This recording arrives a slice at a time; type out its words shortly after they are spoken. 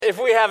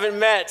if we haven't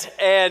met,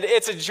 and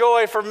it's a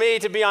joy for me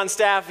to be on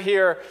staff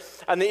here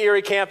on the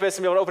Erie campus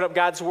and be able to open up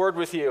God's Word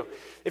with you.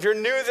 If you're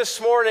new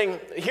this morning,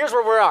 here's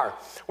where we are.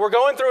 We're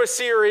going through a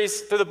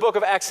series through the book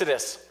of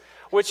Exodus,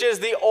 which is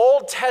the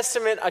Old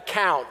Testament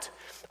account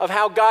of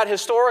how God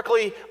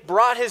historically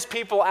brought his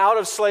people out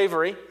of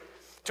slavery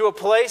to a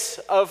place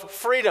of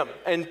freedom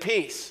and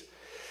peace.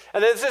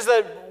 And this is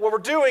what we're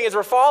doing is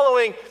we're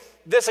following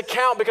this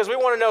account because we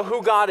want to know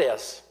who God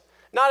is.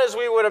 Not as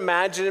we would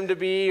imagine him to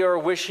be or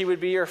wish he would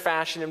be or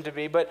fashion him to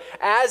be, but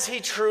as he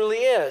truly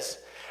is.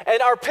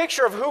 And our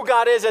picture of who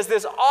God is as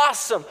this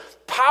awesome,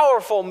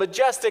 powerful,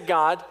 majestic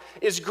God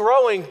is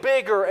growing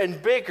bigger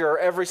and bigger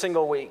every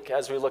single week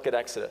as we look at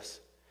Exodus.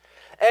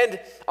 And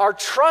our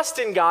trust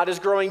in God is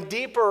growing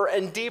deeper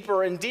and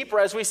deeper and deeper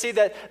as we see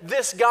that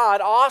this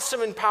God, awesome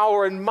in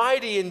power and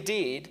mighty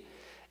indeed,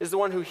 is the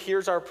one who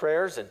hears our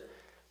prayers and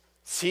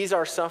sees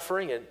our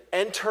suffering and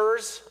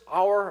enters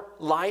our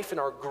life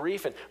and our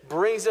grief and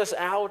brings us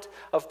out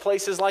of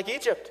places like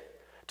Egypt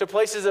to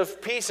places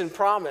of peace and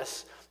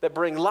promise that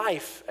bring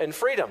life and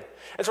freedom.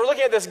 And so we're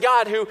looking at this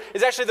God who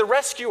is actually the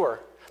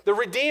rescuer, the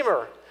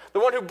redeemer, the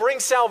one who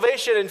brings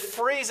salvation and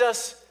frees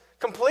us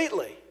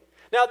completely.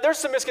 Now, there's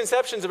some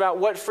misconceptions about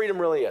what freedom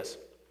really is.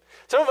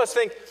 Some of us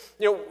think,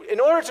 in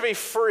order to be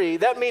free,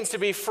 that means to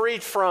be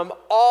freed from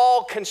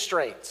all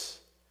constraints.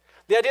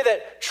 The idea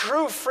that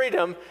true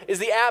freedom is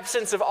the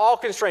absence of all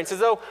constraints, as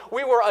though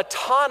we were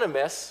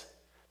autonomous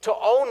to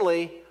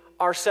only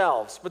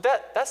ourselves. But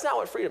that's not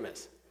what freedom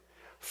is.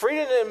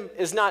 Freedom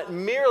is not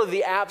merely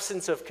the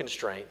absence of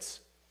constraints,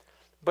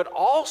 but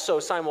also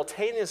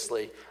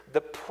simultaneously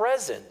the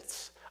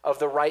presence of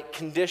the right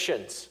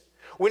conditions.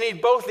 We need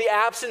both the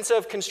absence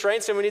of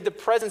constraints and we need the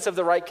presence of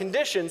the right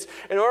conditions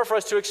in order for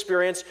us to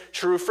experience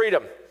true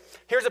freedom.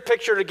 Here's a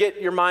picture to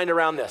get your mind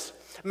around this.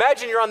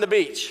 Imagine you're on the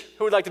beach.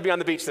 Who would like to be on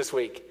the beach this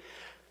week?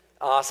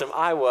 Awesome.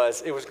 I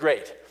was. It was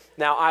great.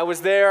 Now, I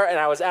was there and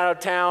I was out of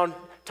town.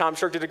 Tom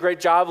Shirk did a great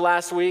job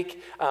last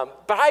week. But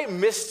I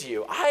missed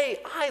you.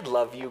 I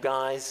love you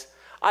guys.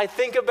 I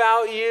think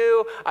about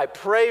you. I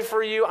pray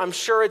for you. I'm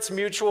sure it's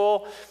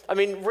mutual. I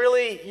mean,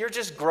 really, you're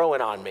just growing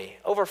on me.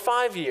 Over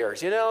 5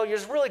 years, you're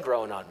just really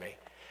growing on me.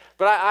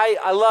 But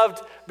I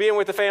loved being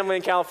with the family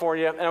in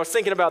California, and I was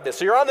thinking about this.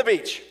 So you're on the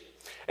beach.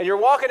 And you're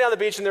walking down the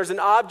beach and there's an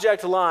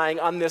object lying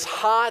on this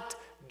hot,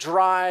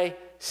 dry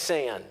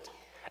sand.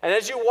 And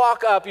as you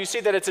walk up, you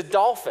see that it's a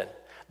dolphin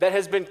that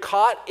has been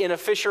caught in a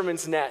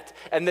fisherman's net.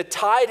 And the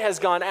tide has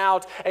gone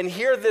out. And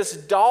here this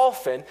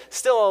dolphin,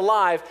 still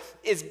alive,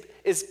 is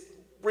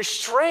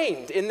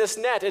restrained in this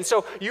net. And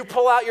so you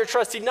pull out your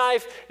trusty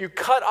knife, you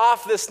cut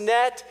off this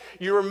net,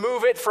 you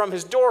remove it from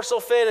his dorsal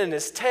fin and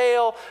his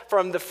tail,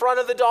 from the front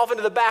of the dolphin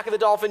to the back of the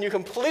dolphin, you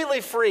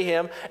completely free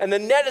him, and the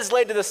net is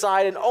laid to the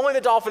side, and only the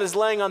dolphin is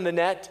laying on the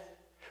net,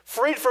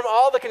 freed from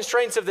all the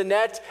constraints of the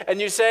net, and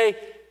you say,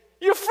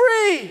 "You're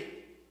free!"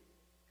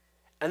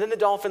 And then the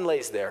dolphin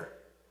lays there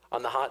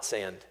on the hot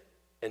sand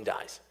and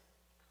dies.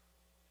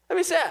 That'd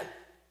be sad.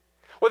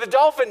 What the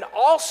dolphin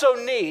also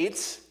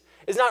needs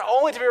is not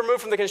only to be removed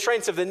from the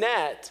constraints of the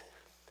net,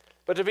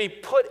 but to be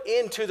put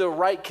into the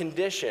right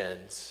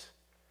conditions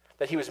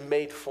that he was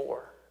made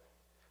for,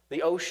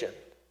 the ocean.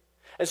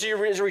 And so you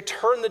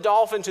return the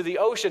dolphin to the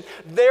ocean.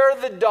 There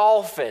the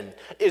dolphin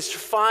is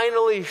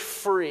finally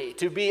free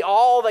to be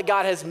all that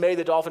God has made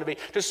the dolphin to be,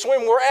 to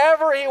swim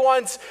wherever he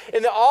wants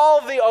in all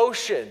of the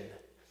ocean.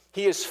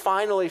 He is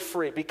finally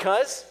free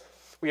because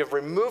we have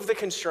removed the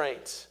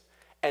constraints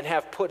and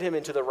have put him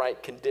into the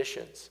right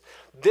conditions.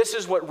 This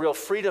is what real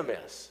freedom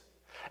is.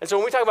 And so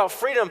when we talk about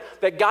freedom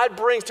that God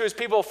brings to his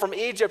people from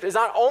Egypt is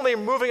not only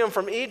moving them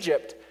from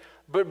Egypt,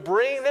 but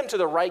bringing them to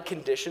the right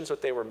conditions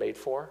that they were made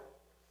for,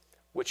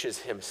 which is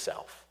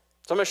himself.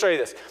 So I'm going to show you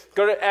this.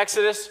 Go to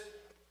Exodus.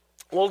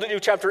 We'll do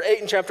chapter 8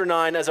 and chapter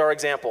 9 as our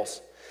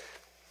examples.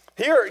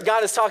 Here,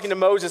 God is talking to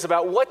Moses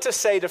about what to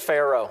say to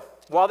Pharaoh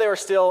while they were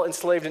still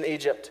enslaved in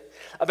Egypt,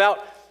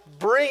 about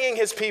bringing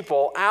his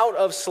people out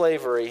of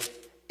slavery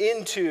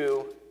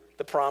into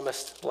the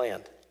promised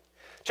land.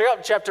 Check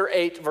out chapter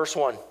 8, verse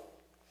 1.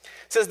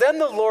 It says, "Then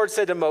the Lord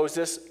said to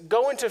Moses,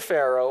 'Go into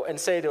Pharaoh and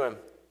say to him,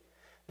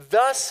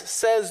 Thus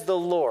says the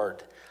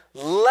Lord,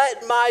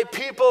 let my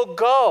people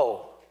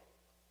go,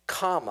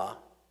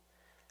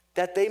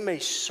 that they may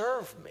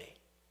serve me.'"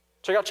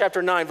 Check out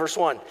chapter 9, verse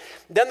 1.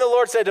 "Then the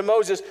Lord said to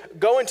Moses,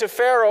 'Go into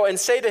Pharaoh and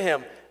say to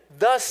him,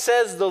 Thus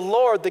says the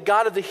Lord, the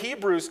God of the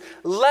Hebrews,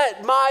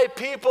 let my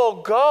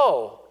people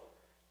go,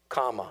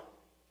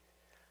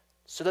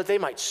 so that they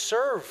might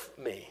serve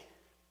me.'"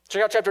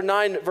 Check out chapter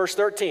 9, verse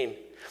 13.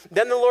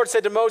 "Then the Lord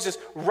said to Moses,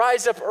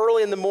 'Rise up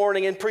early in the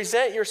morning and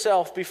present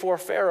yourself before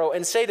Pharaoh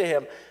and say to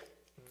him,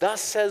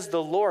 Thus says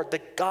the Lord, the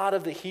God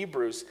of the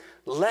Hebrews,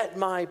 let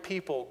my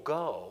people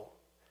go,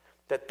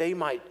 that they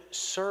might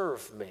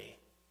serve me.'"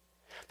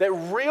 That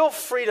real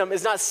freedom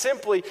is not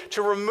simply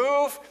to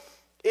remove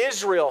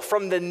Israel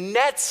from the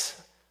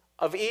nets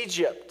of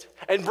Egypt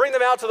and bring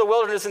them out to the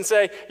wilderness and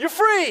say, "You're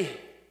free,"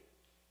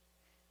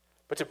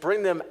 but to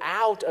bring them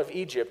out of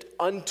Egypt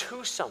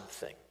unto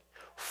something,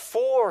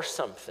 for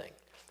something,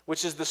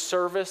 which is the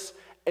service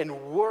and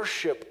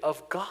worship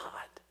of God.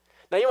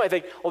 Now you might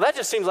think, well, that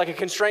just seems like a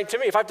constraint to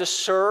me. If I have to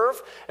serve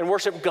and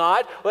worship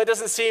God, well, that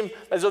doesn't seem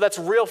as though that's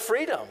real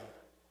freedom.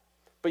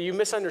 But you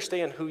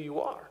misunderstand who you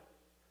are.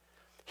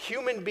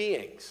 Human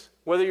beings,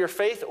 whether you're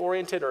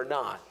faith-oriented or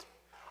not,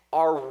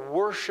 are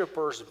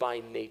worshipers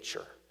by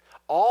nature.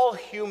 All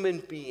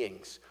human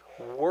beings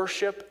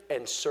worship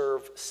and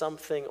serve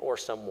something or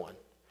someone.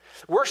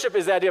 Worship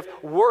is the idea of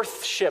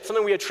worthship,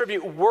 something we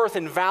attribute worth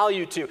and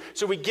value to.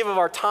 So we give of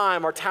our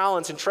time, our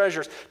talents, and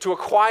treasures to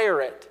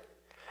acquire it.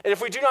 And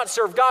if we do not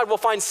serve God, we'll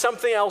find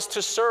something else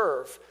to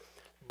serve.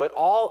 But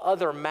all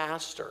other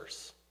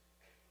masters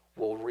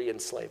will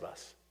re-enslave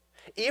us.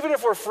 Even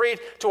if we're freed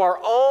to our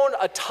own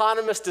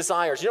autonomous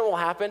desires, you know what will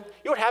happen?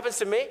 You know what happens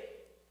to me?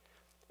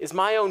 Is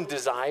my own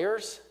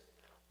desires,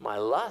 my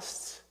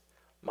lusts,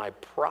 my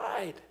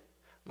pride,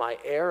 my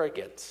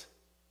arrogance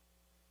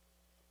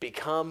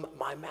become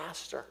my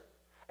master.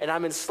 And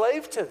I'm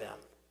enslaved to them.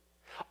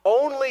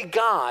 Only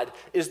God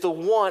is the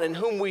one in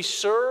whom we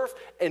serve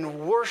and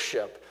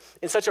worship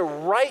in such a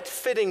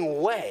right-fitting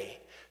way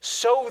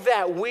so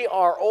that we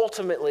are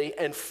ultimately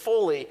and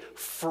fully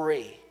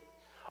free.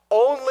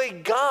 Only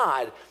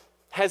God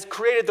has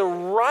created the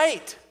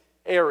right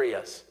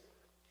areas,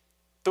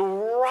 the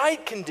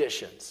right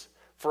conditions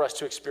for us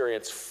to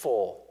experience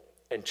full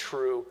and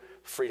true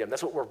freedom.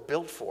 That's what we're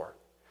built for.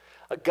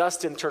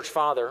 Augustine, church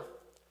father,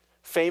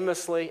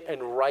 famously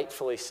and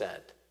rightfully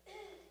said,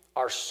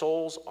 our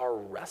souls are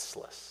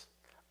restless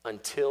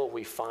until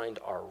we find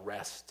our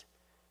rest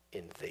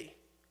in thee.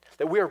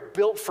 That we are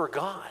built for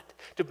God,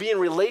 to be in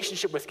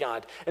relationship with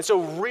God. And so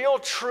real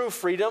true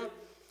freedom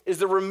is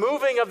the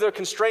removing of the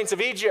constraints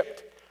of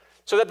Egypt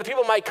so that the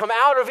people might come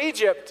out of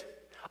Egypt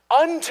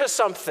unto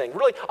something,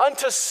 really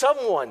unto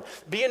someone,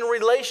 be in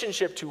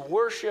relationship to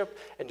worship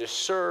and to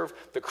serve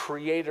the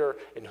Creator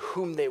in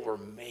whom they were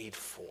made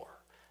for.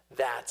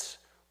 That's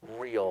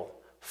real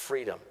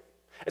freedom.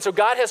 And so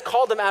God has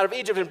called them out of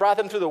Egypt and brought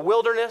them through the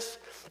wilderness,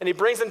 and he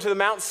brings them to the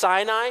Mount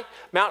Sinai,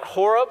 Mount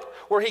Horeb,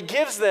 where he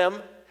gives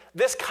them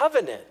this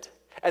covenant,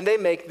 and they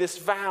make this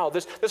vow.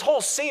 This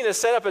whole scene is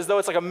set up as though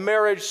it's like a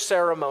marriage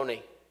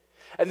ceremony.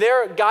 And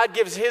there God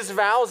gives his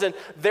vows, and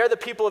there the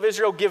people of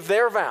Israel give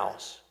their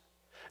vows.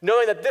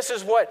 Knowing that this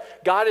is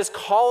what God is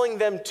calling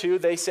them to,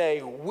 they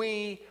say,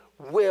 we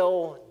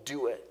will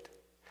do it.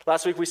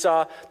 Last week we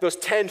saw those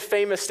 10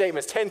 famous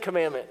statements, 10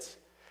 commandments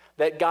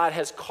that God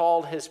has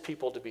called his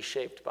people to be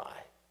shaped by.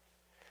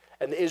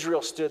 And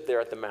Israel stood there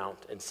at the mount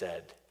and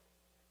said,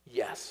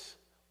 yes,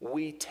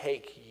 we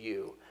take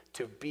you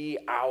to be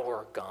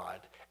our God,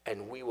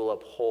 and we will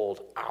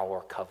uphold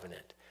our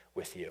covenant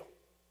with you.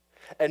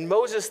 And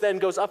Moses then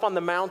goes up on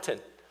the mountain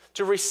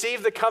to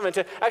receive the covenant,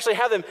 to actually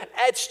have them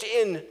etched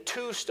in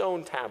 2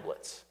 stone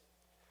tablets.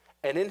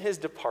 And in his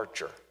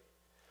departure,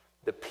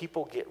 the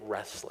people get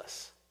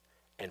restless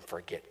and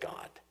forget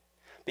God.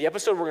 The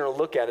episode we're going to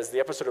look at is the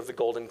episode of the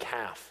golden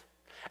calf.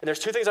 And there's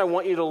 2 things I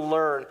want you to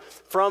learn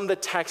from the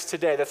text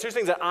today. The 2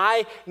 things that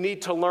I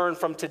need to learn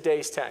from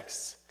today's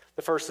texts.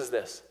 The first is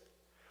this.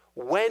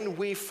 When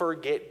we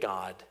forget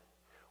God,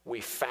 we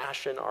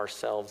fashion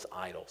ourselves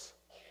idols.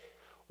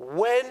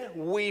 When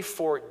we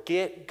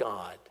forget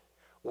God,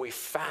 we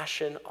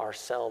fashion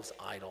ourselves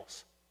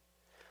idols.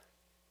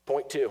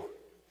 Point 2,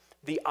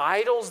 the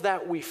idols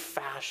that we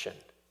fashion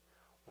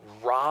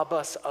rob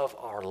us of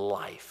our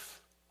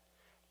life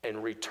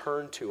and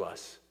return to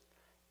us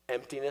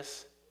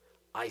emptiness,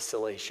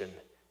 isolation,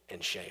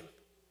 and shame.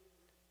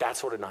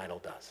 That's what an idol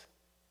does.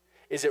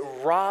 Is it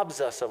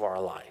robs us of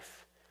our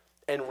life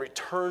and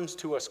returns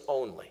to us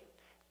only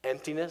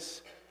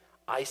emptiness,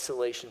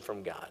 isolation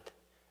from God,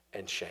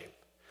 and shame.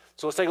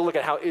 So let's take a look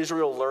at how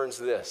Israel learns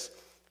this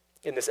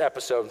in this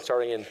episode,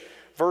 starting in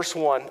verse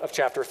 1 of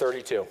chapter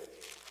 32.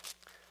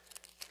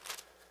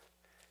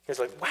 It's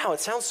like, wow, it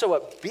sounds so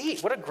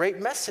upbeat. What a great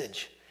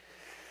message.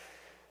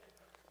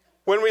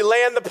 When we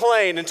land the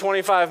plane in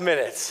 25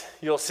 minutes,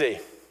 you'll see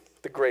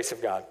the grace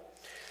of God.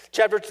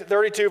 Chapter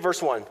 32,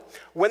 verse 1.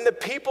 When the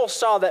people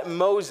saw that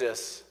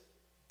Moses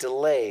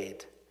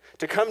delayed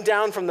to come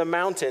down from the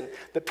mountain,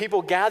 the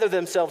people gathered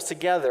themselves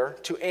together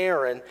to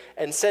Aaron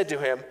and said to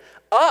him,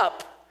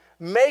 up,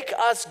 make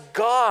us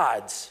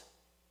gods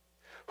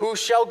who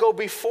shall go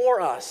before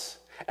us.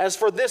 As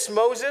for this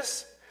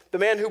Moses, the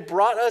man who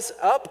brought us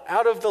up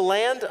out of the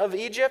land of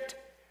Egypt,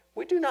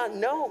 we do not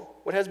know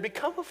what has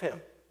become of him.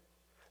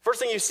 First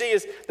thing you see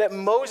is that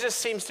Moses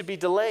seems to be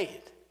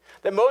delayed.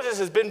 That Moses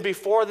has been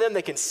before them.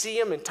 They can see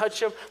him and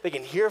touch him. They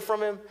can hear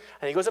from him.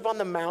 And he goes up on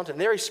the mountain.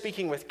 There he's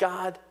speaking with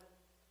God.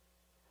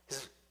 He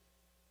says,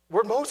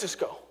 where'd Moses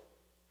go?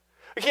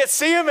 We can't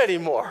see him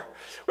anymore.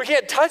 We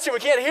can't touch him. We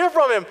can't hear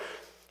from him.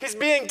 He's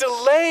being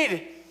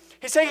delayed.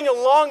 He's taking a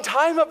long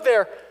time up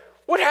there.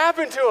 What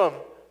happened to him?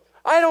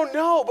 I don't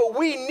know, but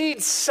we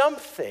need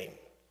something.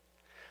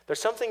 There's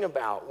something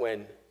about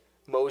when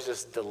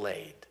Moses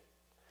delayed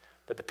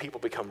that the people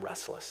become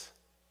restless,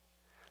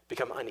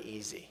 become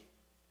uneasy.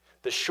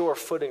 The sure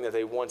footing that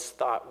they once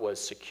thought was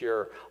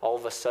secure all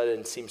of a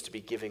sudden seems to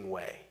be giving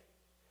way.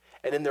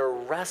 And in their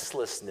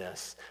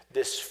restlessness,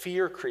 this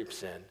fear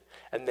creeps in,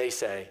 and they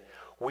say,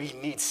 we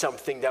need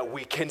something that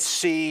we can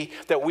see,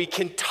 that we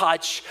can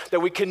touch, that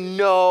we can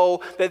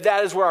know,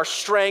 that is where our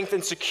strength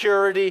and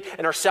security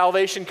and our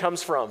salvation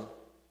comes from.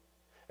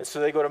 And so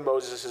they go to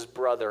Moses'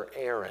 brother,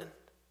 Aaron,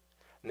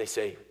 and they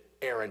say,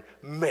 Aaron,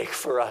 make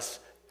for us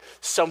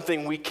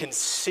something we can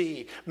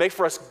see. Make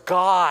for us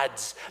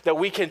gods that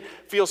we can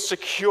feel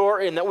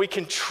secure in, that we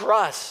can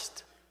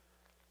trust.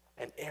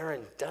 And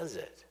Aaron does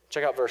it.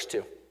 Check out verse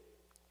 2.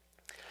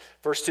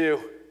 Verse 2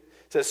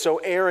 says, so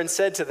Aaron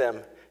said to them,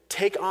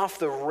 take off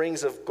the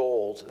rings of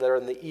gold that are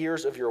in the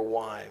ears of your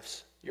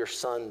wives, your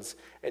sons,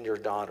 and your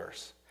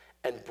daughters,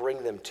 and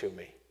bring them to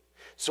me.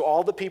 So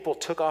all the people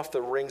took off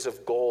the rings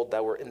of gold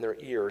that were in their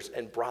ears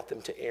and brought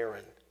them to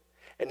Aaron.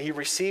 And he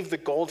received the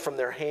gold from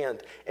their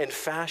hand and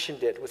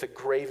fashioned it with a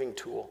graving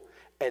tool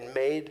and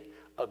made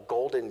a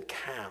golden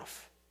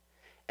calf.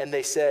 And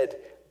they said,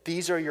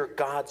 these are your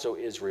gods, O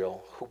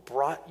Israel, who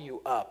brought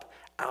you up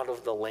out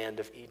of the land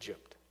of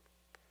Egypt.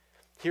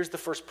 Here's the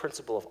first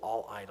principle of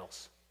all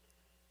idols.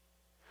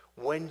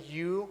 When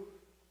you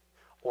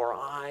or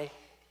I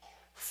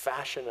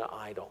fashion an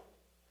idol,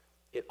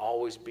 it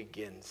always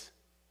begins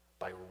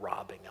by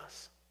robbing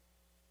us.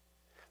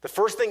 The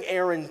first thing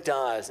Aaron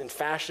does in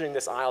fashioning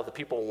this idol that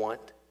people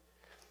want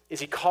is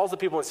he calls the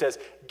people and says,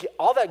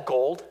 all that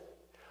gold,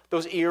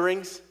 those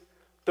earrings,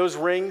 those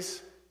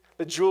rings,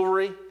 the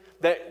jewelry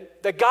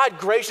that God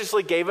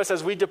graciously gave us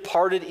as we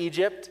departed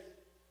Egypt,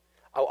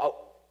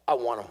 I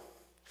want them.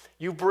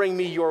 You bring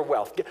me your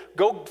wealth.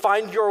 Go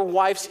find your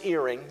wife's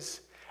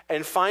earrings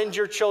and find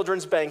your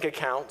children's bank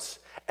accounts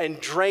and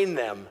drain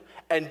them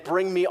and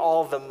bring me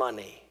all the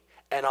money,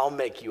 and I'll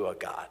make you a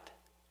God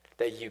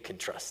that you can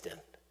trust in.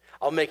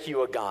 I'll make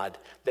you a God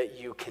that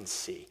you can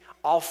see.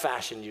 I'll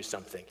fashion you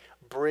something.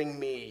 Bring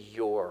me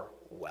your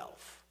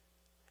wealth.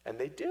 And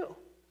they do.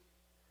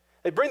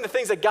 They bring the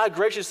things that God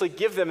graciously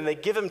gives them, and they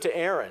give them to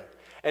Aaron.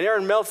 And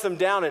Aaron melts them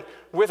down, and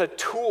with a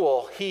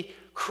tool, he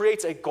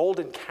creates a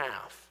golden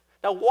calf.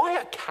 Now, why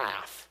a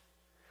calf?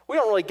 We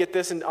don't really get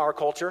this in our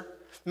culture.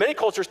 Many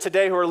cultures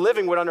today who are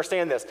living would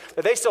understand this,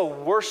 that they still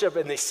worship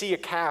and they see a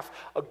calf,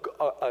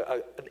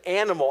 an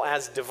animal,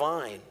 as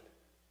divine.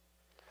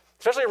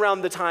 Especially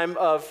around the time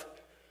of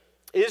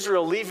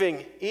Israel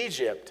leaving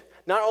Egypt,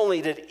 not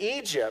only did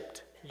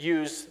Egypt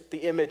use the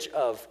image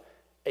of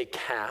a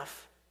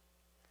calf,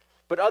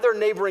 but other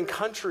neighboring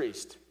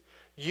countries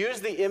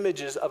used the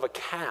images of a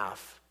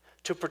calf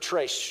to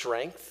portray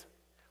strength,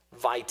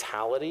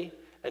 vitality,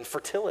 and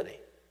fertility.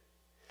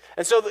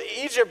 And so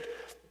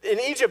in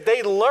Egypt,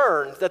 they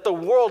learned that the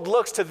world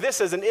looks to this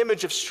as an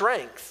image of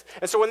strength.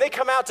 And so when they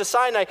come out to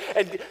Sinai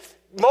and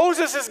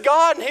Moses is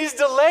gone, he's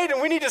delayed,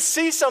 and we need to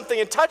see something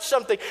and touch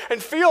something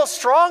and feel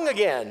strong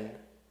again,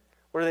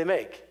 what do they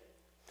make?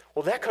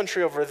 Well, that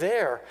country over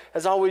there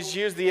has always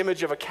used the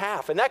image of a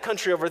calf. And that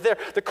country over there,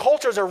 the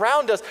cultures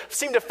around us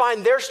seem to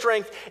find their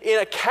strength in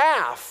a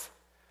calf.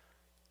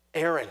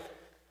 Aaron,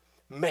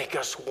 make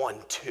us one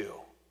too,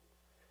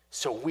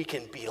 so we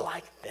can be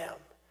like them.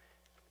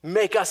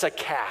 Make us a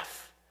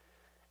calf,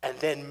 and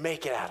then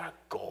make it out of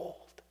gold.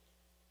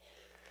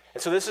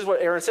 And so this is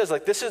what Aaron says,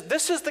 like this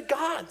is the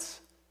gods.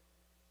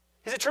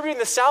 He's attributing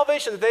the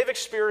salvation that they've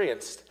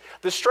experienced,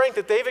 the strength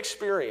that they've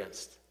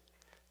experienced,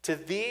 to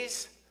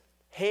these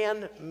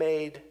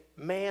handmade,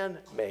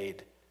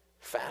 man-made,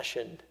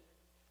 fashioned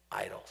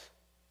idols.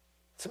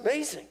 It's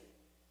amazing.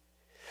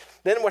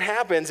 Then what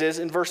happens is,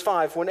 in verse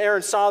 5, when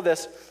Aaron saw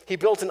this, he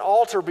built an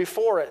altar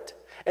before it.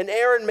 And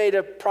Aaron made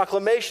a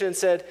proclamation and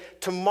said,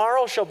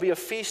 tomorrow shall be a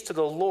feast to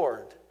the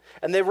Lord.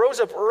 And they rose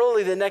up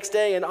early the next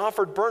day and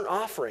offered burnt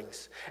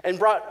offerings and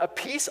brought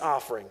peace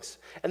offerings.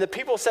 And the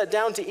people sat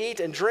down to eat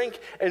and drink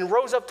and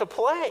rose up to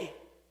play.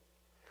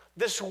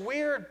 This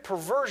weird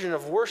perversion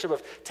of worship,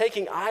 of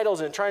taking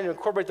idols and trying to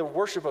incorporate the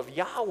worship of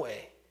Yahweh,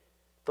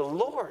 the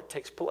Lord,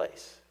 takes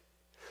place.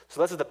 So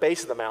that's at the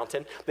base of the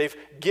mountain. They've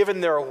given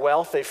their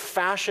wealth. They've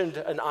fashioned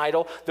an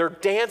idol. They're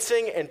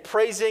dancing and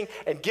praising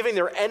and giving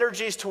their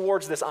energies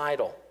towards this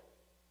idol.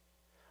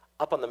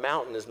 Up on the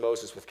mountain is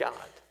Moses with God.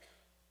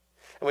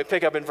 And we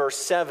pick up in verse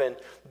 7,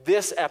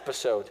 this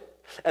episode.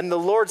 And the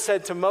Lord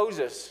said to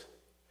Moses,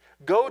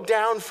 go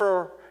down,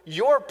 for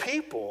your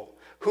people,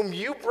 whom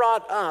you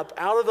brought up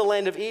out of the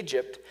land of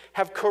Egypt,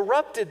 have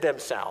corrupted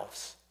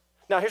themselves.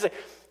 Now here's the,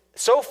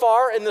 so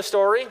far in the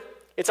story,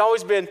 it's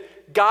always been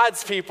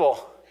God's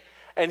people.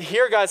 And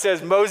here God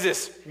says,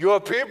 Moses, your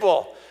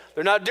people,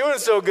 they're not doing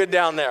so good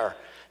down there.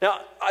 Now,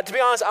 to be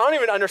honest, I don't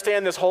even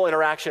understand this whole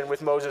interaction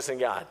with Moses and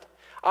God.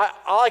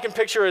 All I can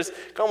picture is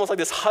almost like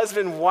this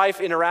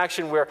husband-wife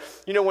interaction where,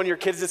 you know, when your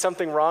kids did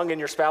something wrong and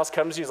your spouse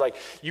comes to you, he's like,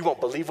 you won't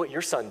believe what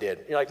your son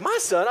did. You're like, my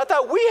son? I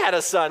thought we had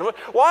a son.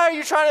 Why are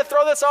you trying to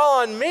throw this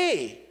all on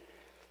me?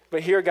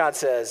 But here God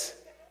says,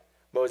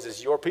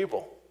 Moses, your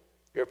people,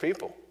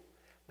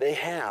 they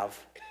have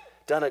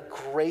done a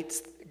great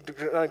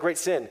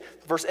sin.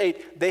 Verse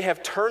 8, they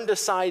have turned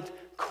aside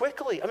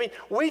quickly. I mean,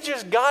 we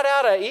just got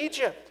out of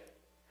Egypt.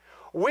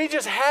 We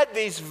just had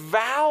these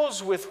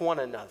vows with one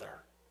another.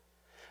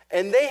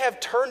 and they have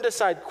turned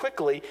aside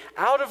quickly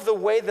out of the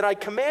way that I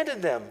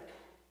commanded them.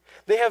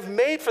 They have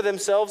made for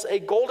themselves a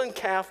golden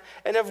calf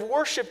and have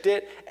worshipped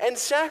it and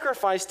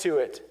sacrificed to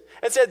it,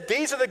 and said,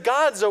 these are the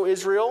gods, O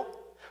Israel,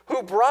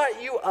 who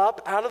brought you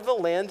up out of the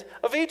land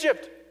of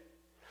Egypt.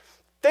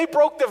 They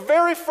broke the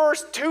very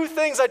first two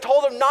things I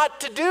told them not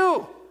to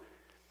do.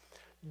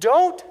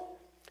 Don't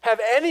have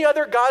any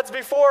other gods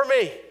before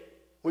me.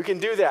 We can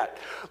do that.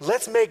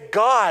 Let's make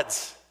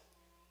gods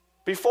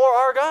before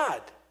our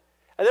God.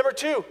 And number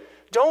two,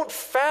 don't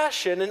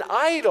fashion an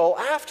idol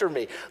after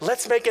me.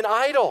 Let's make an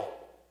idol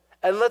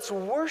and let's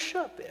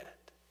worship it.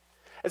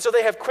 And so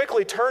they have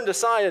quickly turned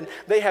aside, and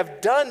they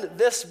have done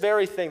this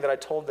very thing that I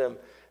told them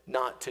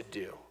not to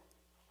do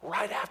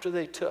right after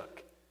they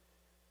took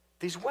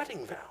these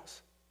wedding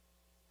vows.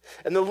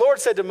 And the Lord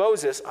said to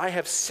Moses, I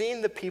have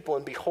seen the people,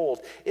 and behold,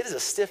 it is a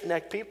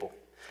stiff-necked people.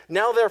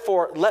 Now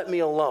therefore let me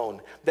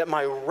alone, that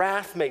my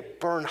wrath may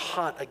burn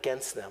hot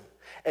against them,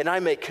 and I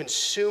may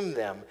consume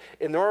them,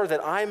 in order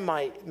that I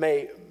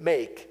may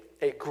make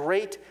a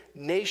great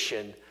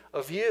nation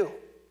of you.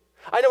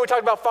 I know we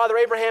talked about Father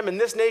Abraham and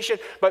this nation,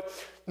 but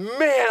man,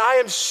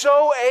 I am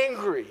so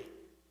angry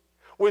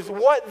with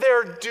what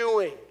they're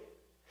doing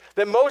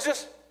that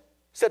Moses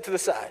stepped to the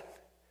side.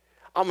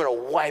 I'm going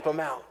to wipe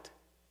them out.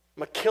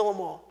 I'm going to kill them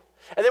all.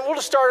 And then we'll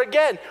just start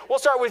again. We'll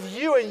start with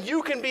you, and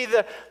you can be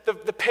the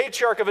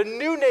patriarch of a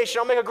new nation.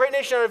 I'll make a great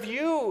nation out of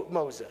you,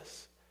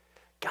 Moses.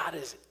 God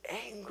is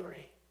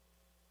angry.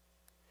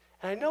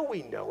 And I know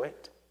we know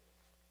it,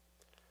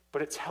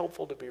 but it's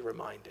helpful to be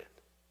reminded.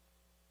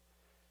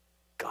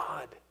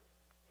 God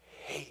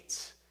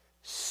hates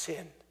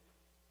sin.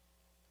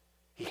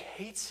 He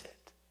hates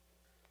it.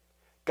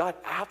 God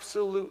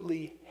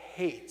absolutely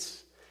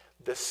hates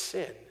the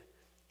sin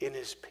in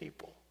his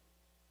people.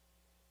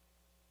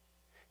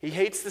 He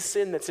hates the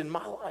sin that's in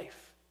my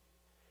life.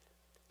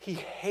 He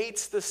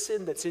hates the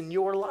sin that's in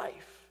your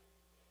life.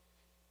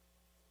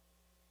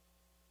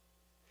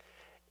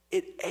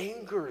 It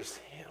angers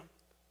him.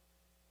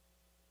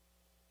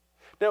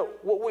 Now,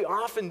 what we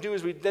often do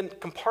is we then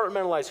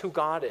compartmentalize who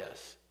God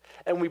is.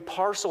 And we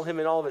parcel him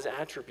in all of his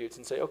attributes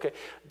and say, okay,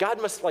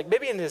 God must, like,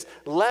 maybe in his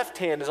left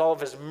hand is all of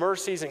his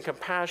mercies and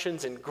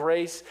compassions and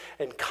grace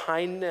and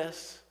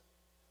kindness.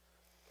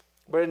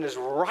 But in his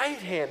right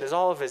hand is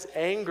all of his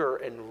anger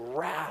and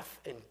wrath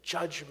and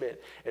judgment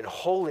and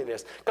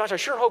holiness. Gosh, I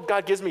sure hope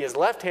God gives me his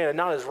left hand and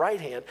not his right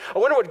hand. I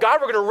wonder what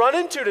God we're going to run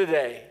into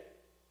today.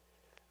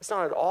 That's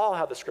not at all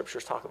how the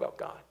scriptures talk about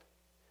God.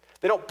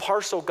 They don't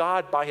parcel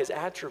God by his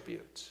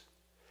attributes.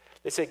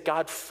 They say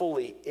God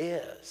fully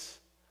is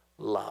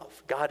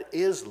love. God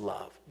is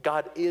love.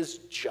 God is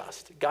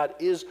just. God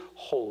is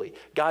holy.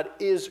 God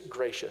is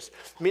gracious.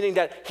 Meaning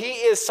that he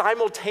is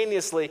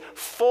simultaneously,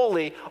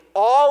 fully,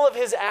 all of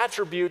his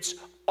attributes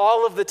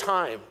all of the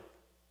time.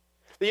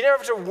 That you never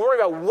have to worry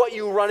about what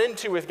you run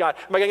into with God.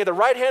 Am I going to get the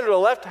right hand or the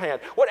left hand?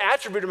 What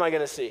attribute am I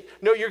going to see?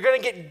 No, you're going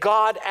to get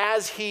God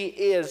as he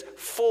is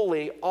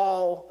fully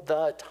all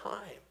the time.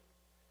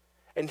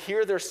 And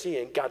here they're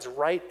seeing God's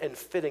right and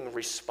fitting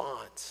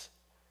response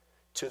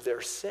to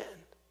their sin.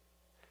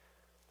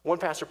 One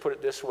pastor put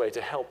it this way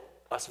to help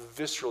us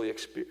viscerally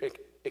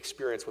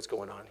experience what's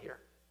going on here.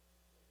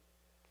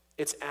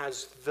 It's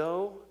as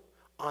though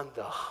on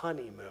the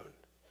honeymoon,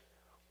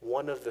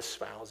 one of the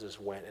spouses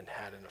went and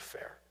had an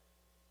affair.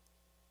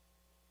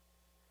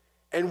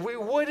 And we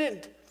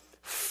wouldn't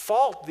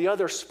fault the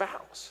other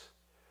spouse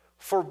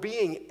for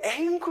being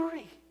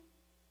angry,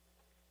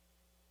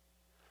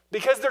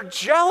 because they're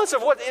jealous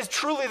of what is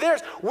truly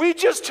theirs. We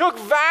just took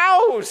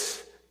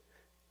vows.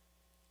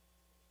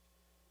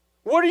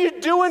 What are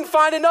you doing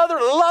finding other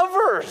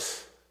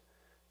lovers?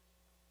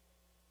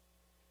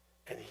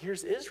 And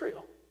here's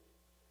Israel,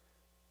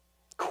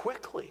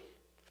 quickly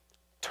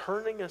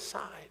turning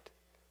aside,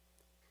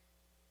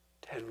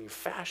 having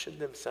fashioned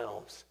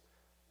themselves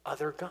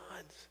other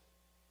gods.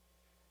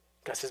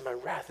 God says, my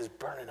wrath is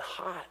burning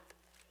hot.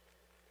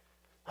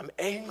 I'm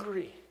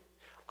angry.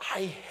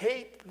 I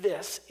hate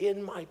this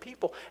in my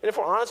people. And if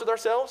we're honest with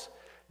ourselves,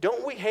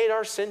 don't we hate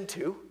our sin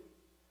too?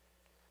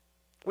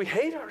 We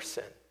hate our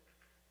sin.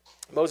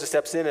 Moses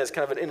steps in as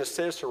kind of an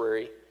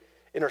intercessory.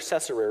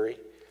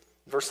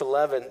 Verse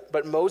 11,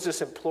 but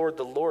Moses implored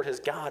the Lord his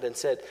God and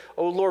said,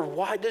 O Lord,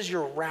 why does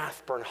your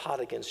wrath burn hot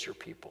against your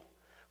people,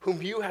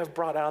 whom you have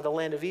brought out of the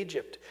land of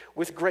Egypt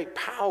with great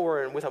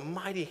power and with a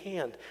mighty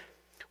hand?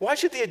 Why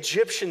should the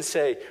Egyptians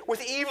say,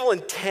 with evil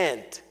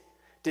intent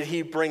did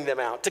he bring them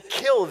out, to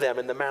kill them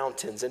in the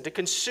mountains and to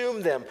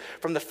consume them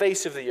from the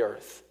face of the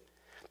earth?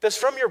 Thus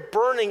from your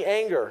burning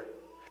anger,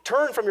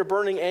 turn from your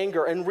burning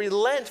anger and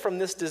relent from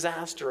this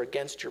disaster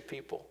against your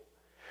people.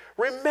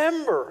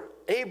 Remember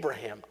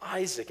Abraham,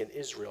 Isaac, and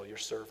Israel, your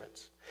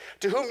servants,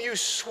 to whom you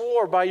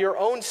swore by your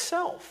own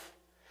self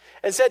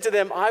and said to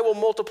them, I will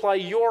multiply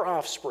your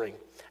offspring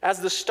as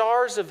the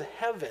stars of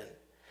heaven.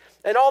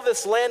 And all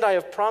this land I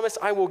have promised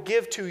I will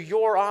give to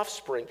your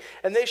offspring,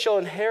 and they shall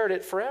inherit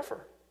it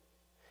forever.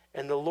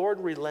 And the Lord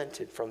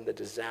relented from the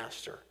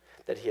disaster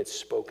that he had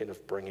spoken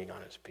of bringing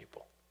on his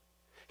people.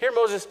 Here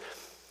Moses,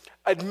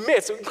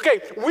 admits,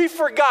 okay, we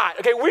forgot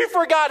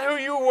who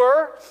you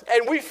were,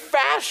 and we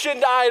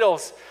fashioned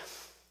idols.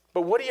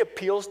 But what he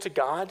appeals to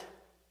God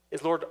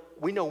is, Lord,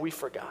 we know we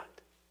forgot.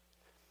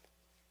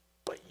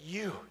 But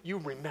you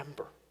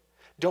remember.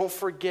 Don't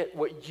forget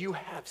what you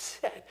have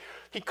said.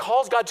 He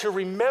calls God to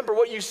remember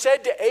what you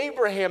said to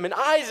Abraham and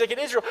Isaac and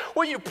Israel,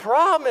 what you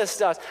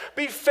promised us.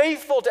 Be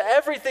faithful to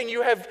everything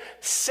you have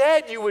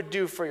said you would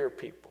do for your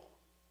people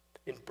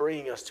in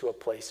bringing us to a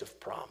place of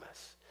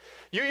promise.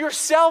 You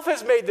yourself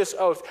has made this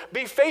oath.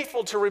 Be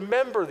faithful to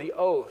remember the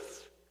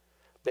oath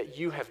that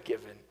you have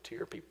given to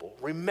your people.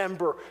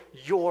 Remember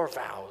your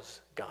vows,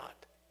 God.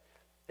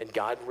 And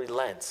God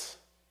relents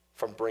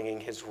from bringing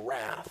his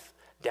wrath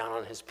down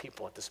on his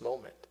people at this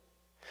moment.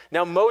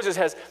 Now Moses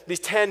has these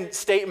 10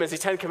 statements,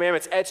 these 10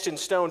 commandments etched in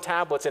stone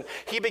tablets, and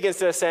he begins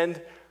to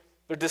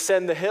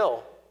descend the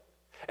hill.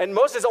 And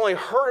Moses only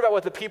heard about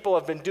what the people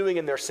have been doing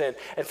in their sin,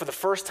 and for the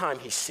first time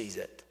he sees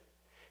it.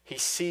 He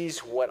sees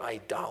what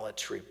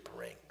idolatry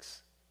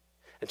brings.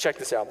 And check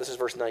this out, this is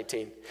verse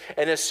 19.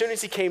 And as soon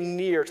as he came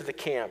near to the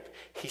camp,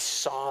 he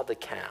saw the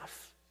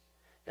calf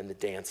and the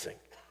dancing.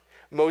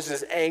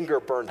 Moses'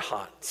 anger burned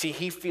hot. See,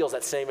 he feels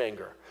that same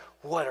anger.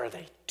 What are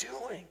they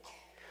doing?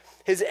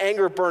 His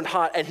anger burned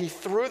hot, and he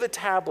threw the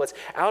tablets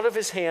out of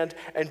his hand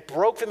and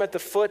broke them at the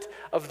foot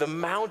of the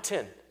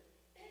mountain.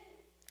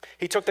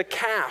 He took the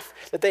calf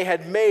that they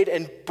had made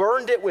and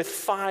burned it with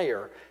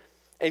fire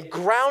and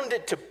ground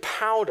it to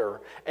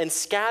powder and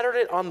scattered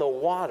it on the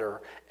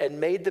water and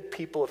made the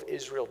people of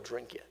Israel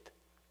drink it.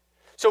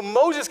 So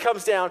Moses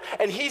comes down,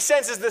 and he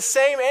senses the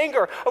same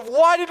anger of,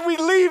 why did we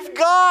leave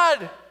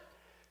God?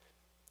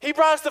 He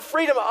brought us the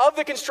freedom of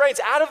the constraints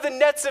out of the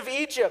nets of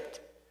Egypt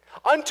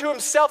unto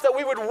himself, that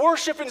we would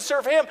worship and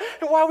serve him.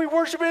 And why are we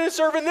worshiping and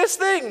serving this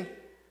thing?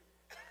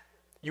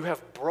 You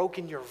have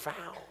broken your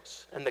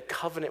vows and the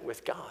covenant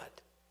with God.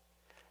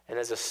 And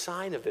as a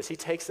sign of this, he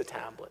takes the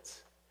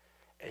tablets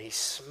and he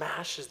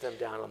smashes them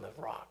down on the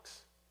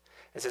rocks.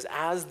 It says,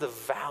 as the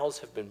vows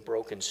have been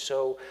broken,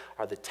 so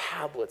are the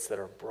tablets that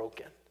are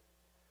broken.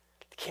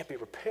 They can't be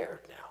repaired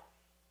now.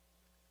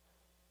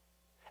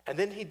 And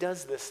then he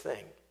does this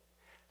thing.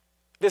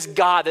 This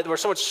God that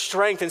there's so much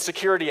strength and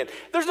security in.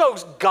 There's no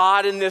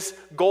God in this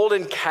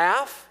golden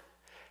calf.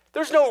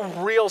 There's no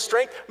real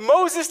strength.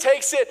 Moses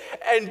takes it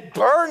and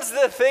burns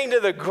the thing to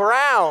the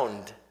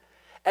ground.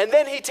 And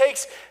then he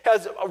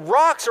has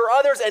rocks or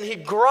others, and he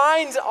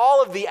grinds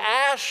all of the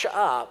ash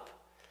up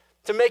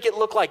to make it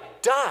look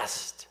like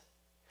dust.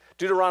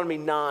 Deuteronomy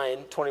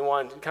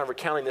 9:21, kind of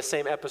recounting the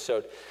same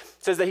episode,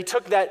 says that he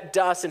took that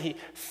dust and he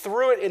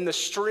threw it in the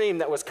stream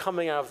that was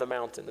coming out of the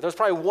mountain. There was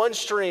probably one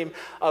stream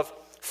of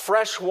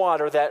fresh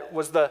water that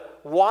was the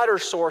water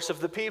source of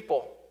the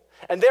people.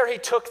 And there he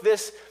took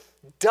this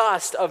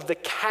dust of the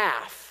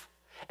calf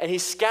and he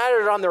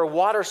scattered it on their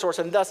water source,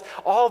 and thus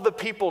all the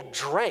people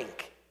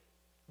drank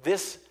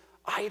this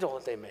idol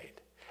that they made.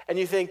 And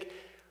you think,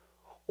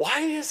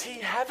 why is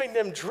he having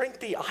them drink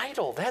the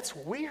idol? That's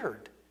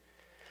weird.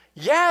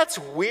 Yeah, it's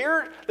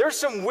weird. There's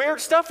some weird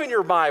stuff in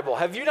your Bible.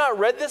 Have you not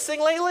read this thing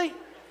lately?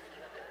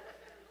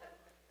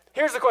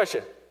 Here's the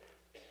question.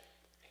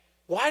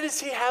 Why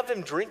does he have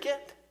them drink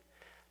it?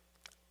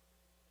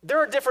 There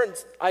are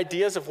different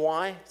ideas of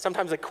why.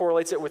 Sometimes it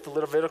correlates it with the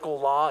Levitical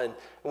law and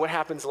what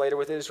happens later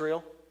with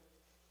Israel.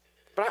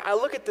 But I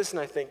look at this and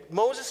I think,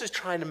 Moses is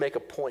trying to make a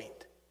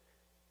point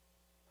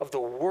of the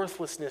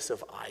worthlessness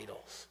of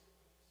idols.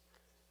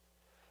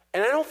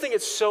 And I don't think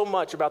it's so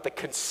much about the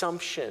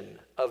consumption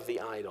of the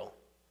idol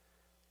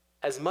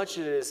as much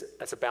as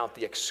it's about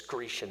the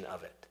excretion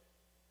of it.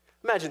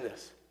 Imagine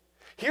this.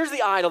 Here's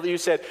the idol that you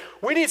said,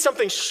 we need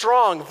something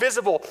strong,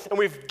 visible, and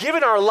we've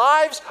given our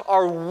lives,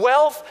 our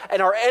wealth,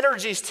 and our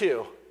energies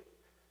to.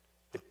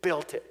 We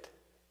built it.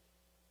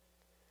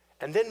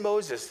 And then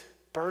Moses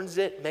burns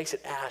it, makes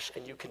it ash,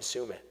 and you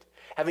consume it.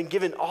 Having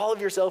given all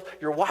of yourself,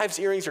 your wife's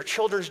earrings, your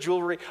children's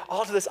jewelry,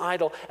 all to this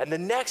idol, and the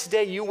next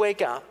day you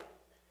wake up,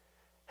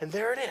 and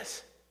there it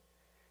is,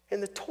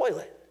 in the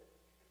toilet.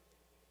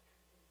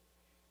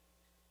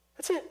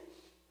 That's it.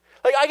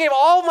 Like, I gave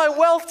all my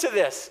wealth to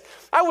this.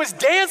 I was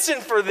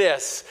dancing for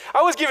this.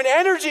 I was giving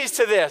energies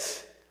to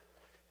this.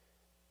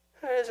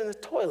 There it is in the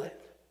toilet.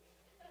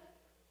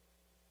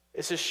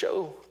 It's to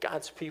show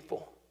God's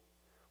people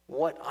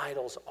what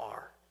idols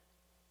are.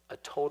 A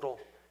total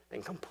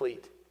and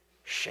complete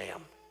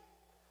sham.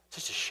 It's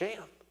just a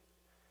sham.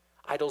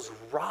 Idols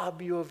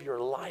rob you of your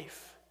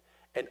life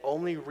and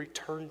only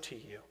return to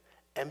you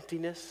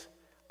emptiness,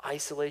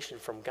 isolation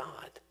from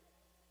God,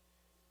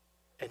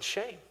 and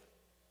shame.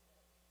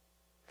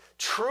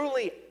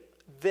 Truly,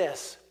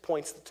 this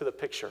points to the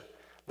picture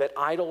that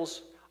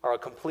idols are a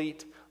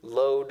complete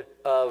load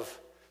of,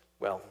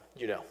 well,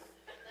 you know.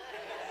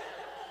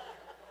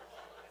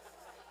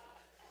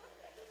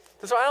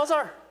 That's what idols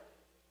are.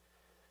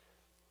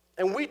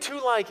 And we too,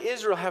 like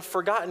Israel, have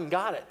forgotten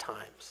God at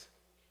times.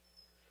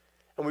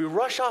 And we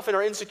rush off in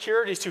our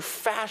insecurities to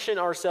fashion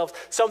ourselves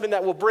something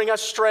that will bring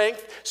us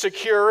strength,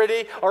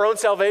 security, our own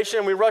salvation.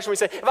 And we rush and we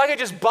say, if I could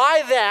just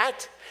buy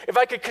that, if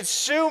I could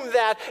consume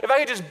that, if I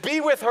could just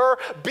be with her,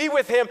 be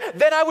with him,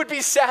 then I would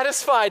be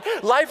satisfied.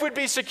 Life would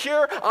be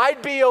secure.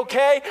 I'd be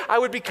okay. I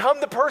would become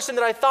the person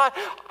that I thought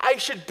I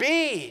should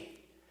be.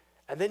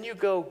 And then you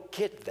go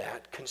get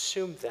that,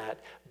 consume that,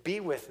 be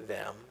with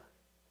them,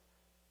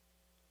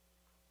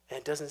 and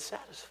it doesn't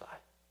satisfy.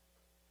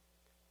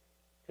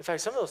 In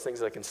fact, some of those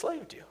things like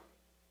enslaved you.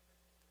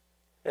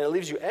 And it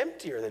leaves you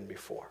emptier than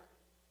before.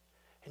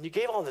 And you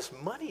gave all this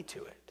money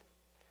to it.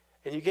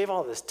 And you gave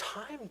all this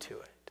time to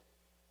it.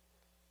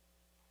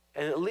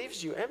 And it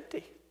leaves you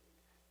empty.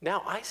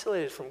 Now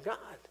isolated from God.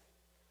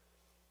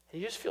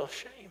 And you just feel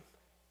shame.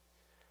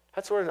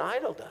 That's what an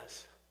idol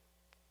does.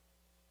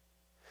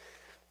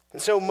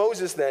 And so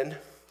Moses then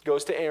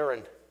goes to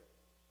Aaron.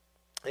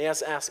 He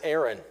asks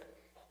Aaron,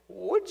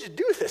 what did you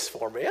do this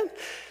for, man?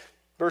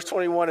 Verse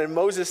 21, and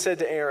Moses said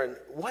to Aaron,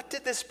 what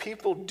did this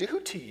people do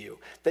to you,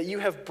 that you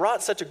have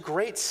brought such a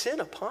great sin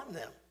upon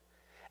them?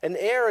 And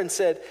Aaron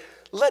said,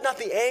 let not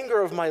the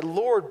anger of my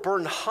Lord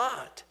burn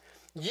hot.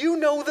 You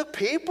know the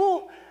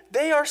people,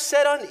 they are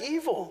set on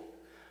evil.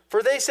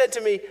 For they said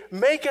to me,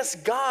 make us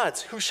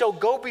gods who shall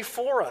go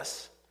before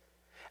us.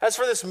 As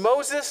for this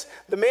Moses,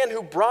 the man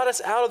who brought us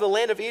out of the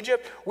land of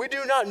Egypt, we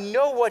do not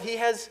know what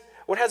has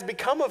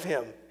become of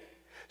him.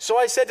 So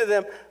I said to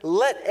them,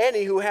 let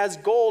any who has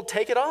gold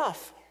take it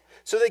off.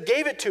 So they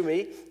gave it to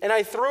me, and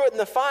I threw it in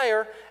the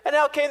fire, and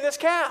out came this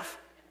calf.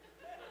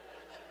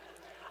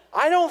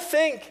 I don't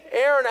think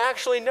Aaron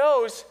actually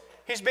knows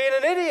he's being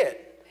an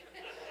idiot.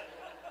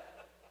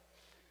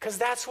 Because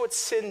that's what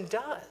sin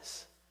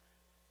does.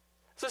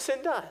 That's what sin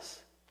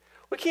does.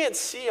 We can't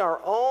see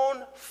our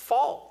own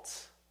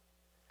faults.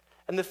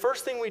 And the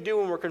first thing we do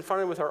when we're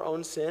confronted with our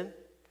own sin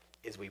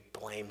is we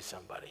blame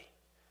somebody.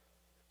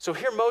 So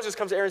here Moses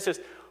comes to Aaron and says,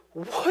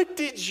 what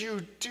did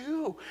you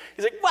do?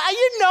 He's like, well,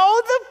 you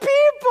know, the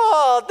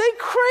people. They're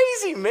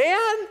crazy,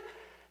 man.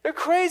 They're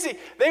crazy.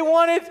 They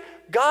wanted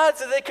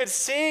gods that they could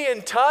see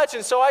and touch,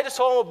 and so I just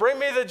told them, well, bring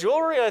me the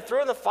jewelry, and I threw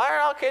in the fire,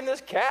 out came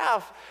this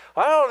calf.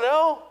 I don't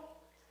know.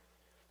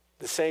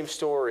 The same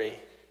story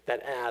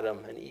that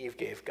Adam and Eve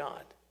gave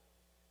God.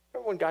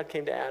 Remember when God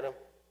came to Adam?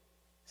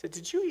 He said,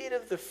 did you eat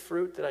of the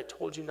fruit that I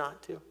told you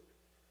not to?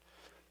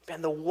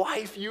 Man, the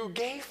wife you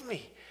gave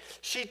me,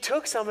 she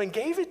took some and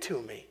gave it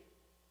to me.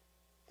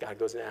 God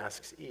goes and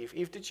asks Eve,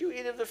 Eve, did you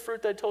eat of the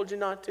fruit that I told you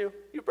not to?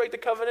 You break the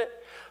covenant?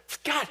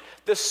 God,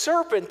 the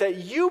serpent that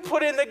you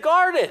put in the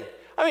garden.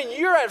 I mean,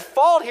 you're at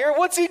fault here.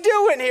 What's he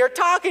doing here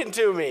talking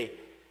to me?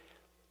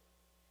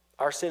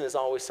 Our sin is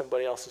always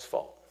somebody else's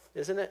fault,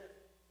 isn't it?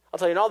 I'll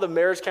tell you, in all the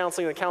marriage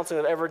counseling and the counseling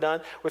I've ever done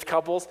with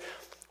couples,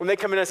 when they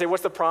come in and say,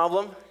 what's the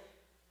problem?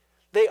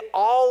 They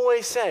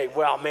always say,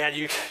 well, man,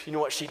 you know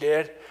what she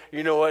did?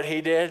 You know what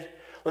he did?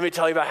 Let me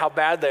tell you about how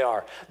bad they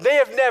are. They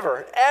have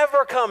never,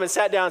 ever come and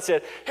sat down and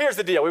said, here's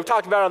the deal. We've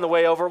talked about it on the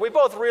way over. We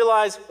both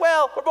realize,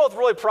 well, we're both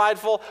really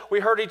prideful.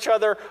 We hurt each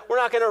other. We're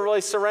not going to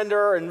really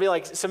surrender and be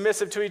like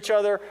submissive to each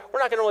other. We're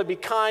not going to really be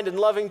kind and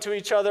loving to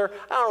each other.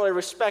 I don't really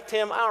respect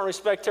him. I don't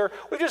respect her.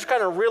 We just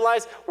kind of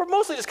realized we're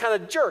mostly just kind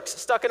of jerks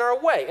stuck in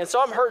our way. And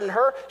so I'm hurting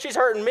her. She's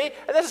hurting me.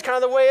 And this is kind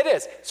of the way it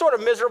is. Sort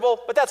of miserable,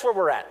 but that's where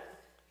we're at.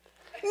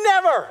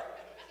 Never.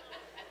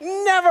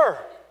 Never.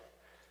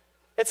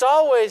 It's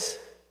always,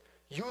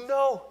 you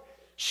know,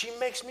 she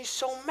makes me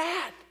so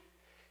mad.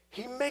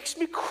 He makes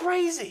me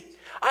crazy.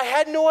 I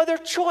had no other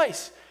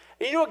choice.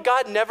 And you know what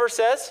God never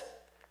says?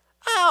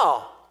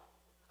 Oh,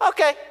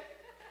 okay.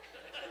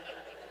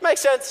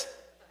 Makes sense.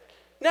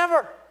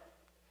 Never.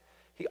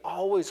 He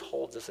always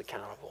holds us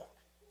accountable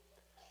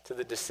to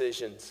the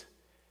decisions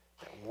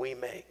that we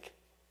make.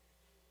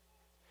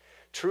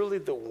 Truly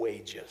the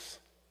wages,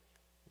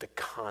 the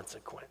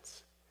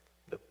consequence,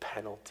 the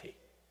penalty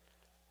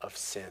of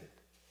sin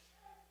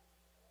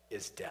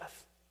is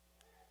death.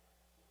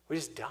 We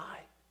just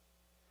die.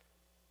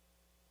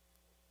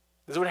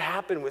 This is what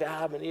happened with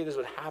Adam and Eve. This is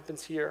what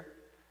happens here.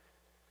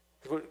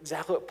 This is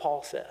exactly what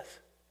Paul says.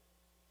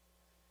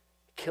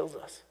 He kills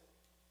us.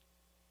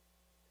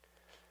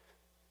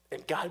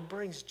 And God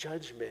brings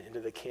judgment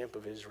into the camp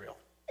of Israel,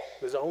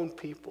 his own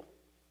people.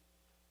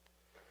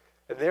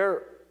 And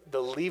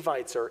the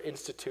Levites are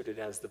instituted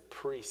as the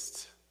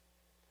priests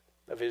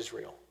of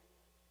Israel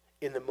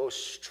in the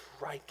most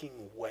striking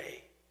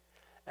way,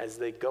 as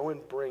they go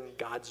and bring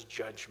God's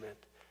judgment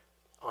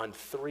on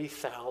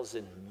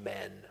 3,000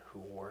 men who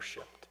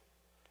worshiped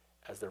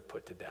as they're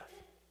put to death.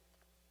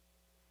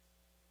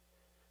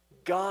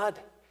 God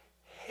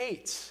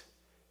hates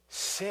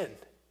sin.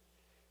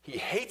 He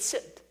hates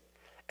it,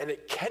 and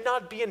it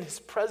cannot be in his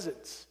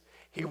presence.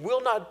 He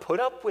will not put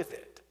up with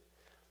it.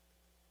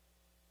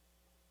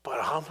 But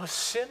I'm a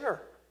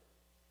sinner.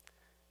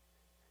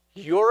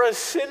 You're a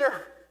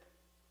sinner.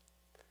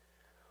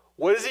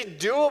 What does he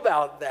do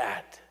about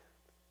that?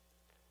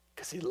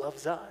 Because he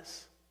loves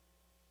us.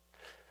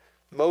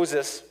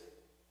 Moses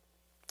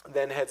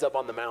then heads up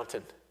on the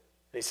mountain.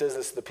 He says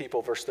this to the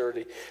people, verse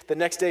 30. The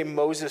next day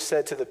Moses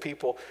said to the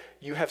people,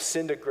 you have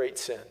sinned a great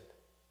sin.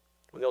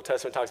 When the Old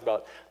Testament talks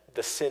about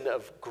the sin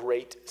of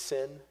great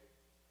sin,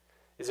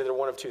 is either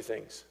one of two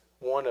things.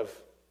 One of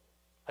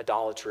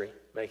Idolatry,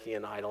 making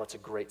an idol, that's a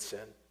great sin.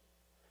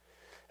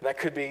 And that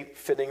could be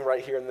fitting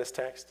right here in this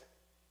text.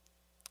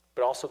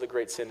 But also the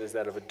great sin is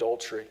that of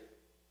adultery.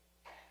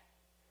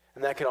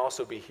 And that can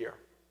also be here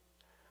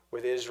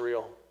with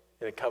Israel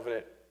in a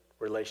covenant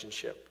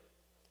relationship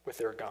with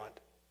their God.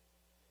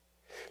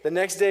 The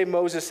next day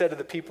Moses said to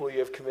the people, you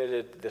have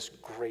committed this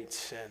great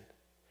sin.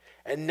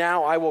 And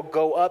now I will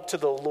go up to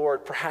the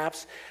Lord.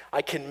 Perhaps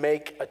I can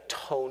make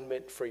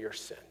atonement for your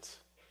sins.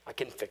 I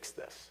can fix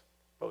this,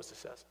 Moses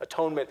says.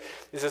 Atonement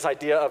is this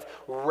idea of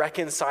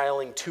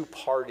reconciling two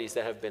parties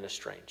that have been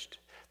estranged.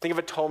 Think of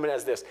atonement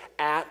as this: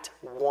 at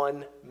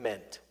one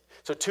ment.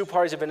 So two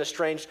parties have been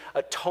estranged.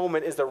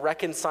 Atonement is the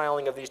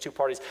reconciling of these two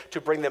parties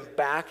to bring them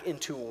back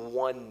into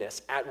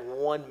oneness, at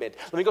one ment.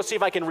 Let me go see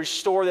if I can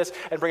restore this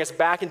and bring us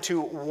back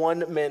into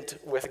one ment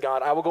with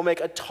God. I will go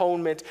make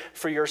atonement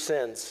for your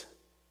sins.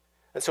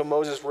 And so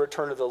Moses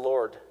returned to the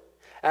Lord.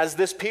 As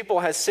this people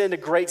has sinned a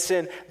great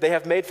sin, they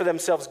have made for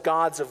themselves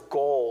gods of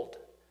gold.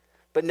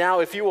 But now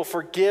if you will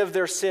forgive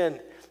their sin,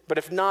 but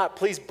if not,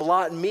 please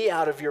blot me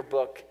out of your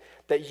book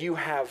that you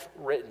have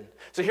written.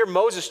 So here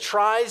Moses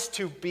tries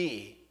to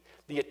be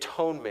the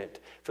atonement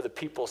for the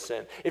people's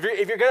sin. If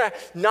you're going to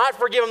not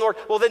forgive them, Lord,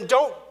 well then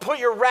don't put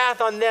your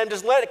wrath on them.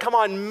 Just let it come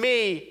on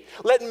me.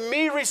 Let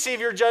me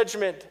receive your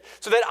judgment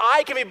so that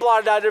I can be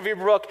blotted out of your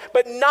book,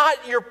 but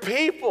not your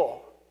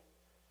people.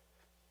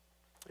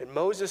 And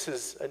Moses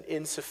is an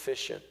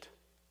insufficient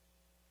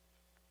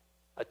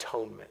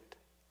atonement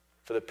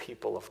for the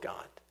people of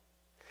God.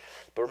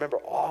 But remember,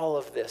 all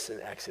of this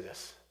in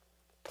Exodus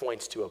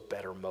points to a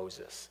better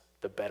Moses,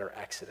 the better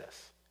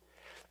Exodus,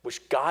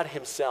 which God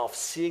himself,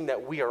 seeing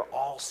that we are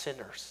all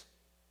sinners,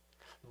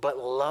 but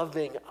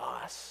loving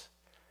us,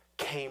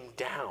 came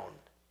down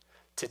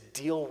to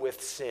deal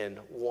with sin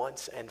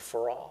once and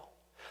for all.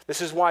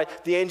 This is why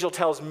the angel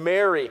tells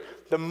Mary,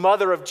 the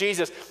mother of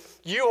Jesus,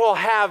 you will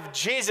have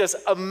Jesus,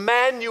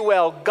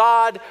 Emmanuel,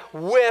 God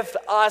with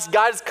us.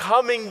 God is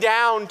coming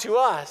down to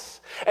us,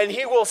 and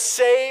he will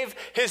save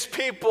his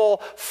people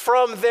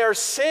from their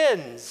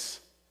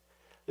sins.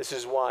 This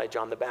is why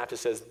John the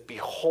Baptist says,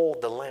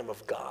 behold the Lamb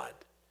of God,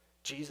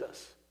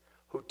 Jesus,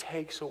 who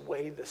takes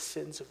away the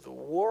sins of the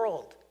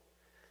world.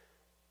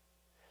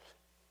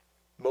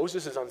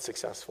 Moses is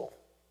unsuccessful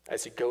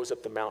as he goes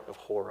up the Mount of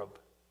Horeb,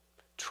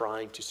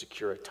 trying to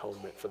secure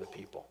atonement for the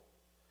people.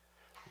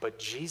 But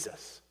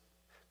Jesus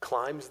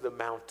climbs the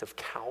Mount of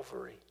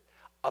Calvary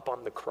up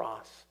on the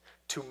cross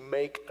to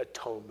make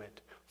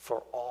atonement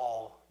for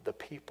all the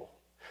people.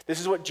 This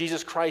is what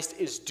Jesus Christ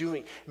is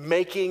doing,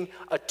 making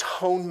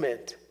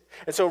atonement.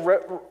 And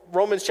so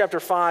Romans chapter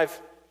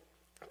 5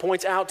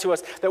 points out to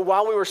us that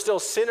while we were still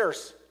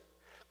sinners,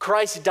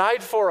 Christ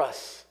died for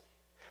us.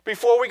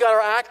 Before we got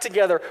our act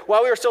together,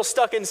 while we were still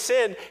stuck in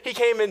sin, he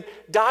came and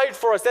died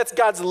for us. That's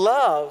God's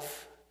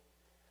love.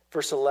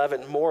 Verse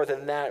 11, more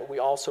than that, we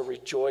also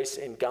rejoice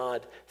in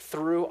God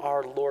through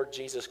our Lord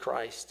Jesus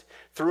Christ,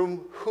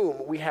 through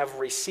whom we have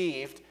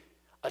received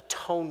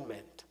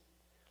atonement.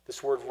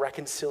 This word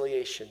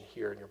reconciliation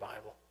here in your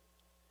Bible.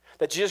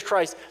 That Jesus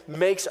Christ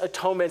makes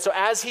atonement. So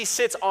as he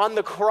sits on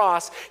the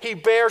cross, he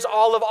bears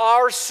all of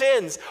our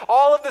sins.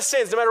 All of the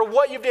sins, no matter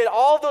what you did,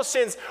 all of those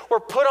sins were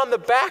put on the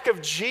back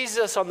of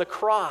Jesus on the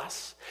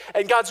cross.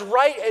 And God's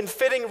right and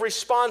fitting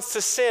response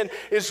to sin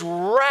is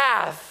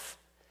wrath.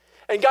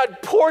 And God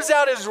pours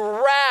out his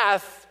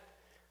wrath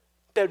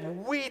that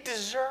we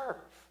deserve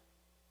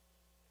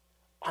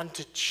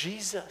onto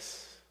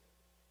Jesus.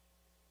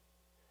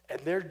 And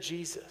there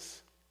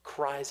Jesus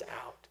cries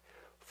out,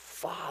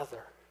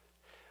 Father,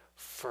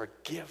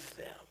 forgive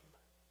them.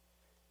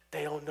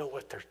 They don't know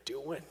what they're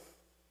doing.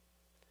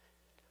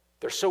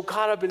 They're so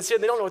caught up in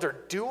sin, they don't know what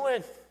they're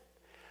doing.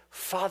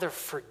 Father,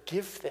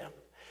 forgive them.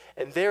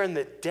 And there in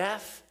the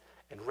death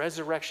and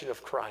resurrection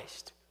of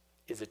Christ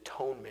is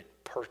atonement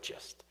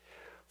purchased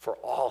for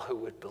all who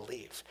would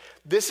believe.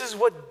 This is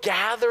what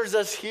gathers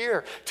us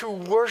here to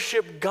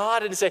worship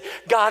God and to say,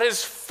 God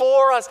is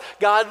for us.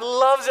 God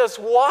loves us.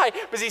 Why?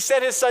 Because he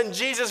sent his son,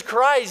 Jesus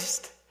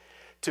Christ,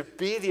 to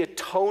be the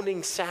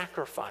atoning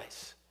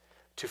sacrifice,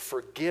 to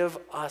forgive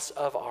us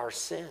of our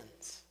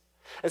sins.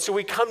 And so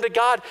we come to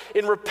God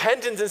in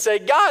repentance and say,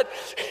 God,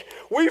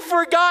 we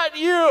forgot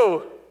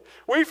you.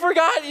 We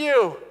forgot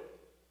you.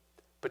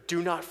 But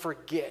do not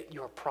forget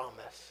your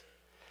promise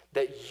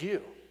that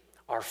you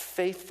are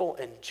faithful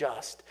and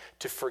just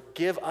to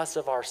forgive us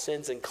of our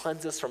sins and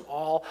cleanse us from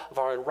all of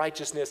our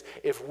unrighteousness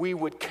if we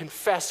would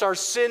confess our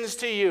sins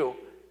to you.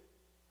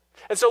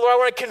 And so, Lord, I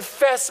want to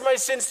confess my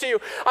sins to you.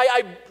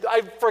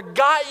 I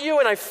forgot you,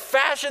 and I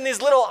fashioned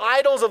these little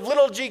idols of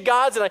little g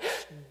gods, and I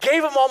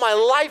gave them all my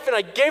life, and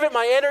I gave it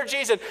my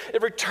energies, and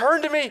it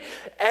returned to me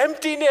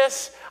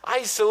emptiness,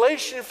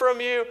 isolation from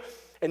you,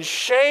 and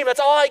shame. That's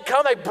all I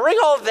come. I bring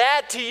all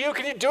that to you.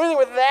 Can you do anything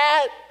with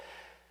that?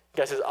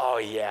 God says, oh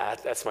yeah,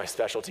 that's my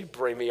specialty.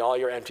 Bring me all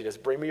your emptiness.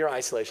 Bring me your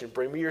isolation.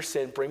 Bring me your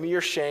sin. Bring me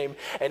your shame.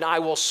 And I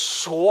will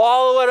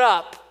swallow it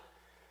up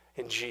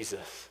in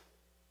Jesus.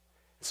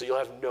 So you'll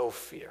have no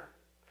fear,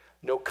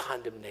 no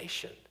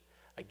condemnation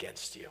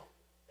against you.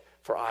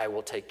 for I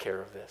will take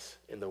care of this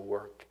in the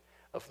work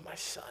of my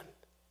Son.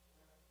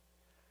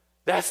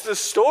 That's the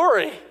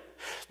story.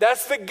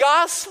 That's the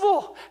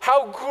gospel.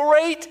 How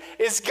great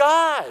is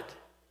God?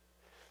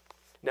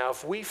 Now,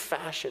 if we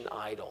fashion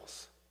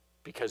idols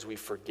because we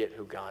forget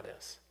who God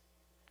is,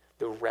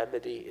 the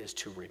remedy is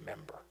to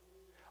remember.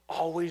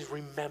 Always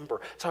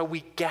remember. That's why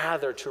we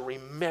gather, to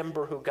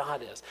remember who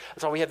God is.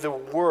 That's why we have the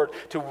word,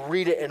 to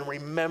read it and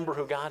remember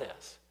who God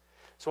is.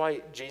 That's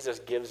why Jesus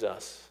gives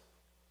us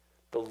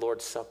the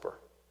Lord's Supper,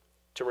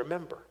 to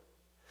remember.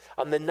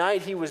 On the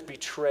night he was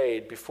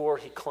betrayed, before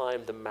he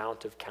climbed the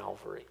Mount of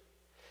Calvary,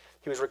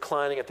 he was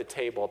reclining at the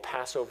table, a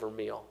Passover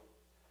meal.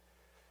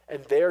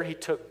 And there he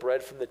took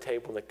bread from the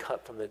table and the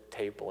cup from the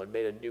table and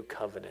made a new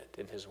covenant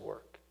in his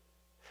work.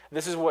 And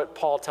this is what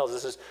Paul tells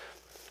us. This is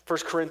 1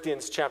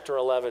 Corinthians chapter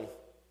 11.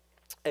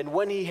 And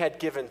when he had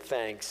given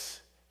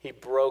thanks, he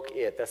broke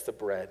it, that's the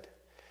bread,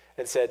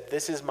 and said,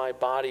 "This is my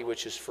body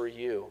which is for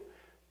you.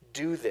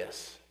 Do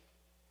this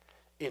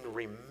in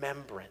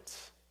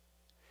remembrance,"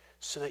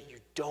 so that you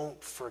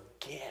don't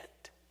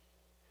forget.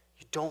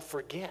 You don't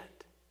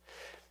forget.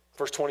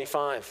 Verse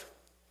 25.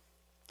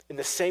 In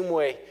the same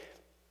way,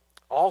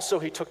 also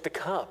he took the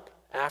cup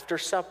after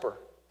supper,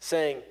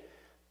 saying,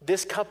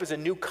 "This cup is a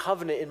new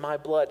covenant in my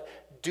blood.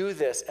 Do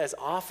this as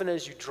often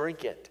as you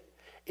drink it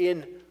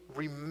in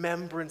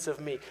remembrance of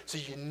me." So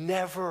you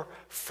never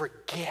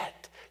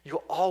forget.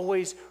 You'll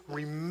always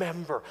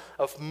remember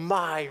of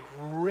my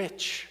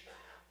rich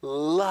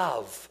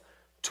love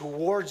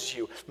towards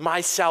you,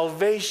 my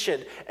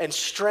salvation and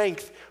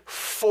strength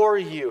for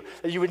you,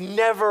 that you would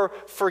never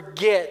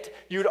forget,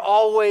 you would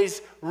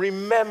always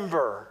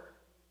remember.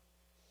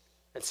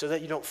 And so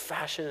that you don't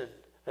fashion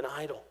an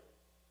idol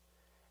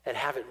and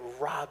have it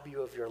rob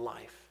you of your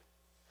life,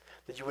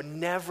 that you would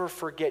never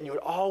forget and you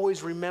would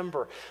always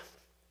remember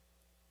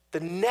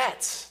the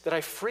nets that I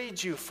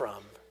freed you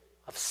from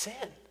of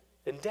sin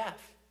and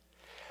death,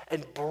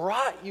 and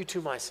brought you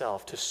to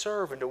myself to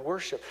serve and to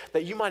worship,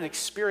 that you might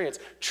experience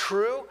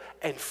true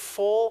and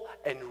full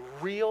and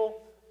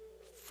real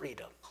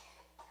freedom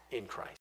in Christ.